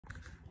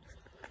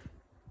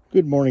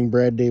Good morning,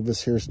 Brad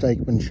Davis here,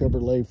 Stikeman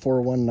Chevrolet,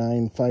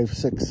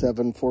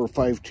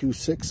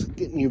 419-567-4526.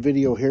 Getting you a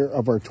video here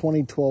of our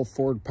 2012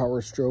 Ford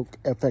Powerstroke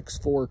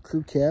FX4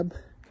 Crew Cab.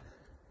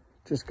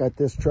 Just got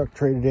this truck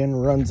traded in,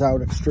 runs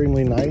out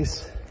extremely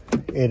nice.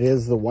 It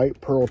is the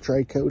white pearl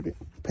tri-coat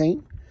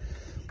paint,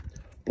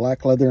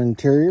 black leather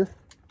interior.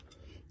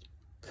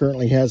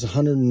 Currently has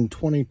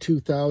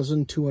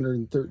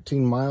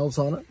 122,213 miles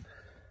on it.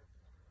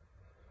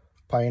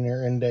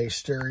 Pioneer Inday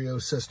stereo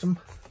system.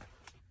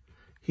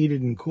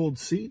 Heated and cooled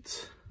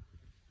seats.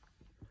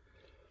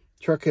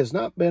 Truck has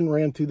not been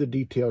ran through the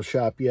detail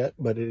shop yet,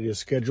 but it is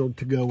scheduled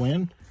to go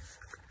in.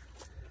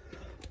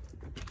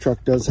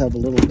 Truck does have a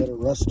little bit of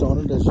rust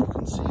on it, as you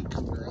can see,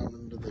 coming around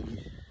into the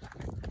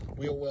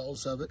wheel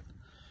wells of it.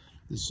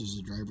 This is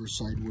the driver's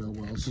side wheel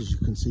wells. As you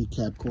can see,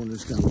 cab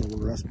corner's got a little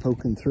rust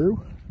poking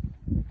through.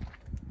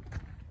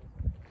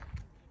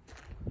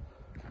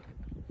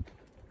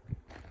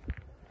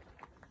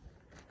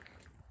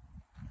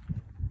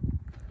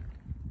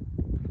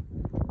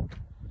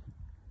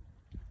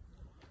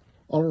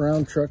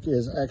 All-around truck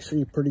is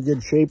actually pretty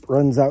good shape,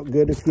 runs out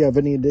good. If you have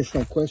any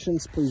additional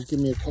questions, please give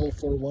me a call,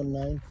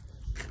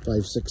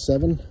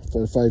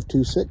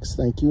 419-567-4526.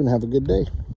 Thank you and have a good day.